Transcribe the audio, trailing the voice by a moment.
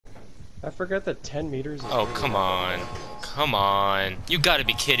I forgot that 10 meters is Oh, come on. Come on. You gotta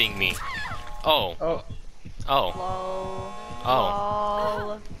be kidding me. Oh. Oh. Oh. Lol. Oh.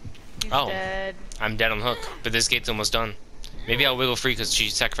 Lol. He's Oh. dead. I'm dead on the hook, but this gate's almost done. Maybe I'll wiggle free because she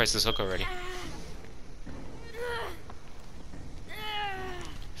sacrificed this hook already.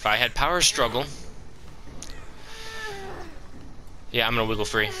 If I had power struggle... Yeah, I'm gonna wiggle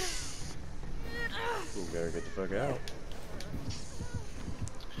free. You better get the fuck out.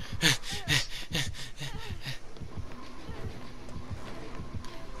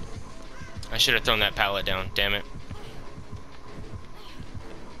 I should have thrown that pallet down, damn it.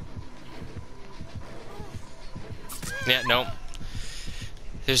 Yeah, no.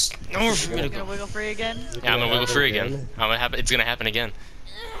 There's nowhere for me to You go. gonna wiggle free again? Yeah, I'm gonna wiggle free again. It's gonna happen again.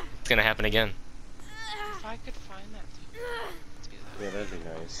 It's gonna happen again. If I could find that Yeah, that'd be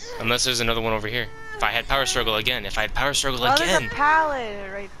nice. Unless there's another one over here. If I had power struggle again. If I had power struggle Oh, again. there's a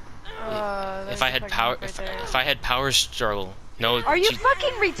pallet right. If I had power, if I had power struggle. No. Are you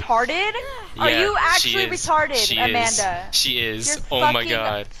fucking retarded? Yeah, Are you actually she is. retarded, She Amanda? Is. She is. You're Oh my fucking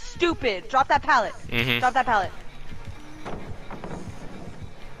god. Stupid. Drop that pallet. Drop that pallet.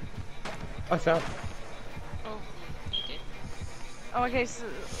 I found. Oh, you did? Oh, okay. So,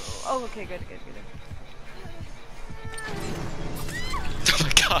 oh, okay. Good. Oh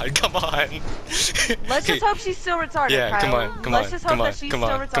my god, come on. Let's just hope she's still retarded, Yeah, Kyle. come on. Let's just hope that she's still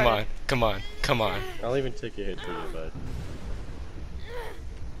retarded. Come on. I'll even take a hit for you, bud.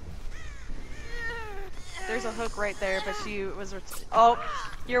 There's a hook right there, but she was. Oh,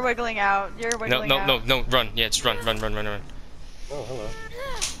 you're wiggling out. You're wiggling out. No, run. Yeah, just run. Oh, hello.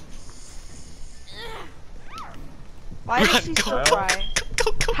 Why does she still cry?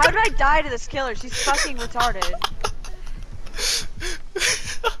 Go. How did I die to this killer? She's fucking retarded.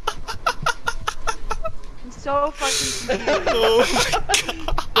 I'm so fucking confused. Oh my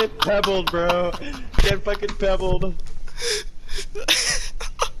god. Get pebbled, bro. Get fucking pebbled.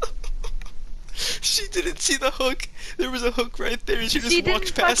 She didn't see the hook. There was a hook right there and she just She walked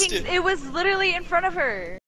didn't past fucking. it. It was literally in front of her.